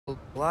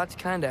Lots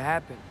kinda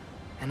happened,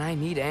 and I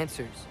need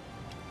answers.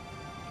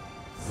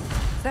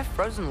 Is that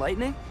frozen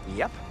lightning?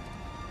 Yep.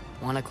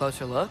 Want a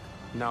closer look?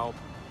 No.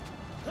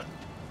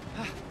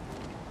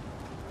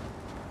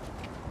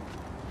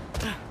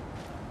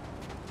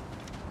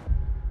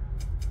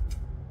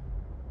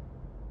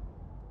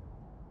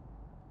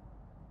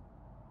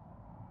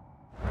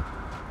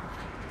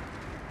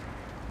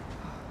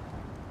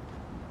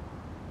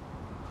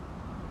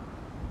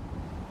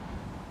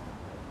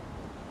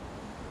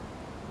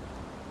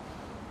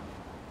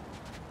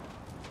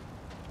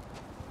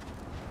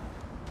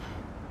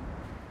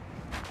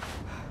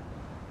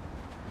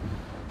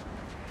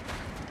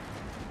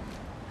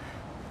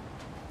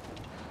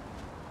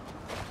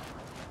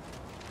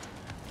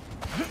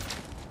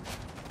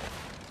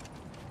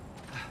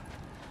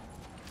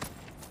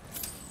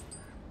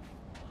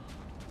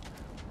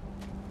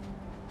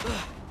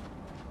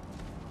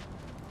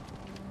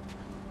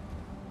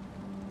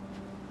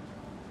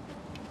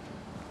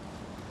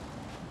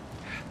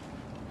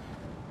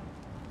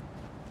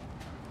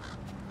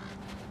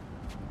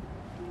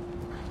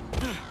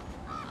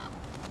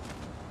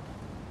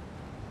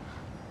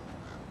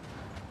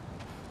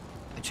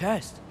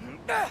 Chest.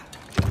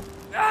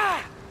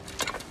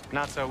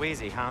 Not so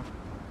easy, huh?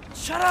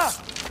 Shut up!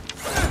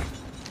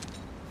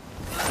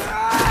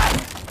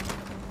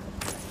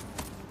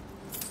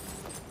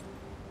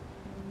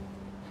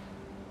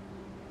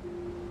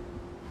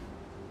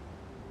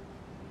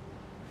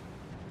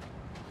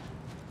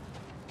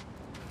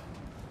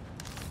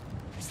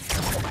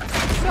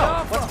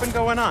 So, what's been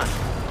going on?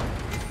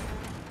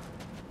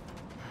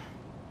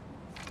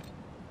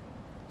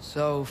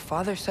 So,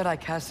 Father said I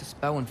cast a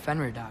spell when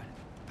Fenrir died,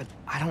 but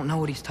I don't know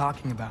what he's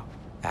talking about.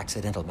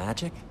 Accidental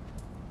magic?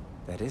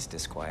 That is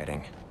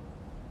disquieting.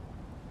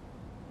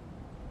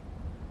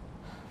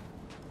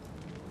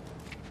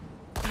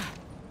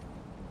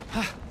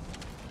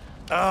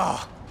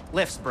 Oh,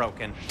 lift's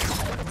broken.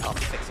 I'll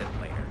fix it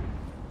later.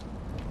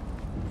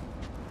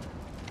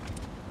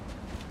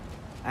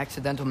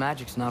 Accidental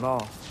magic's not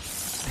all.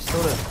 I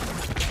sort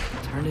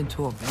of turned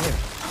into a bear.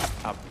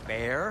 A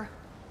bear?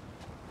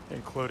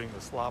 Including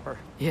the slobber.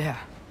 Yeah,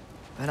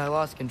 but I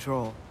lost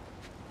control.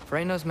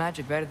 Frey knows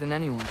magic better than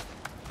anyone.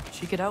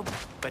 She could help me.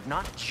 But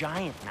not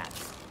giant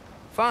magic.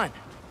 Fine.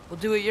 We'll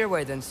do it your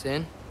way then,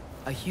 Sin.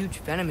 A huge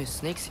venomous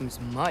snake seems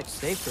much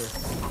safer.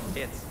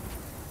 It's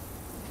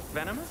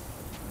venomous?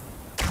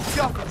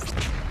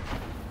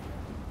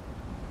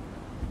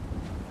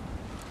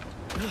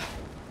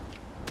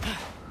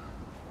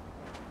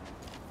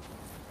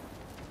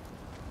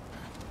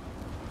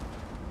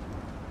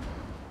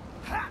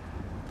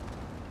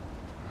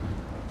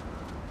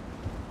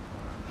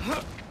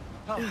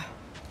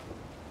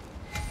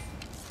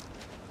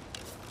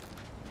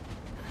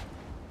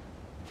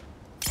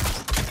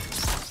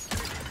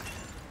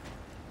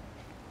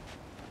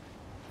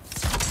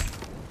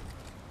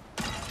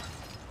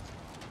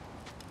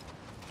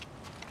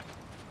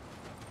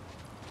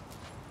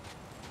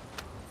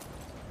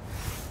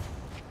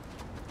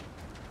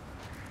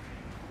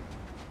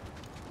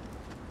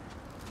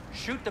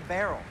 Shoot the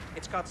barrel.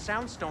 It's got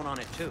soundstone on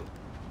it, too.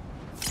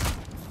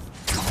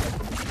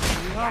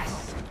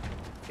 Yes!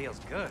 Feels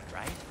good,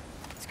 right?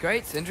 It's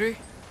great, Sindri.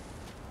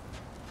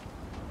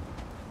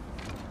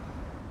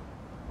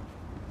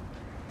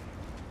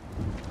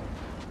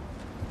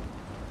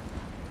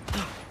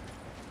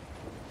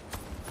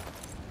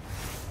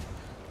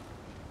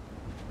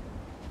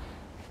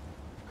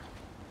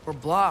 We're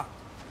blocked.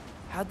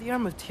 How'd the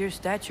Arm of Tyr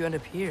statue end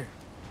up here?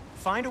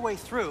 Find a way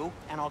through,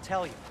 and I'll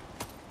tell you.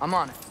 I'm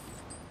on it.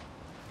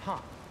 Huh.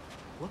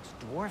 Looks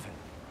dwarven.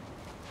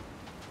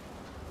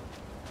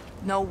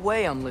 No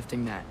way I'm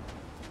lifting that.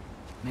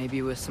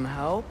 Maybe with some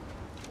help?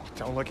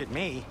 Don't look at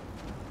me.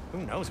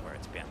 Who knows where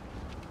it's been?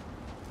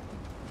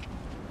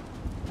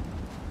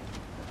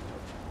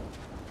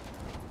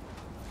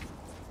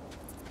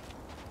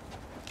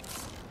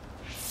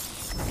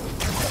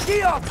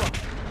 Get off!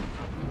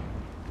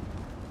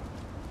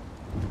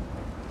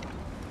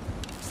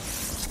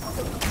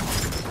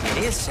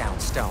 It is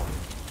soundstone,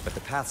 but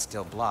the path's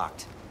still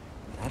blocked.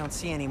 I don't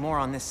see any more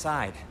on this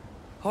side.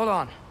 Hold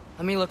on.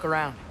 Let me look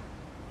around.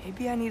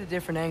 Maybe I need a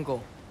different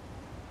angle.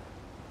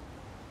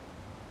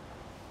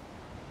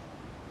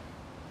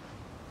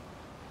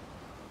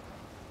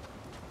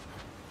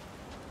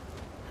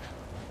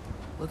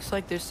 Looks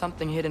like there's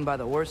something hidden by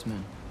the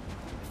horsemen.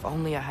 If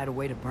only I had a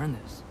way to burn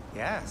this.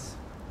 Yes.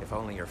 If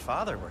only your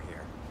father were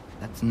here.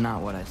 That's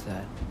not what I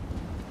said.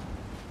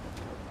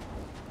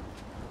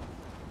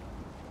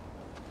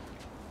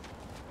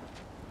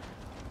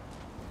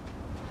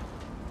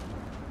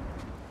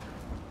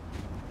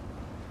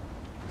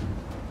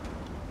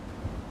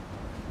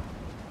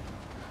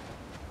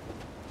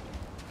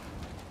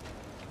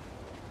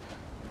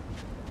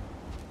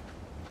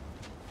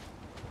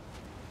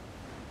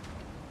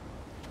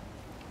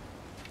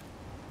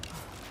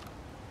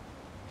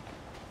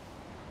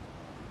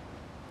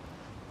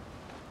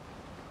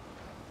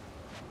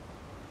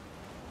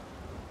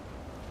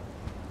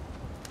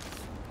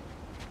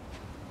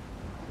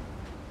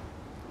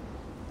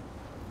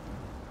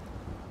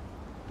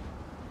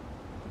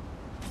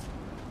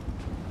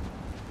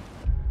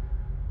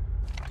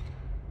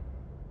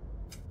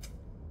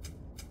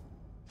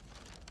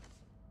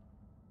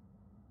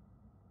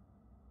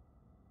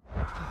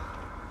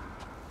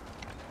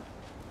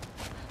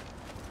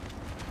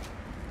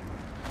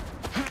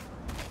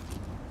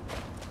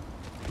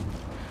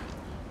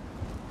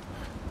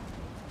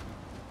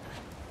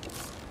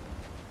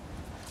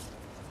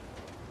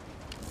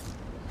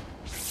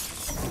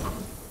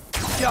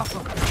 Get off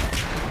him!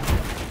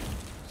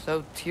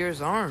 So,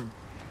 Tyr's arm.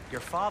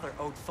 Your father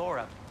owed Thor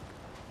a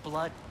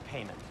blood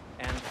payment,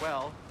 and,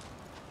 well,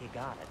 he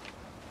got it.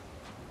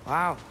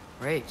 Wow,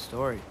 great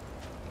story.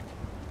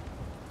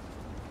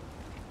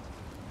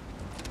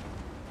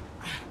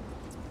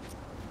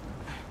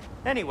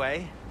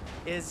 Anyway,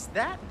 is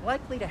that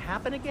likely to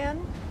happen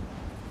again?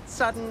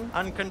 Sudden,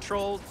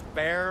 uncontrolled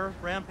bear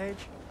rampage?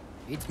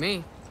 Beats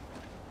me.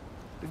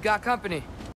 We've got company.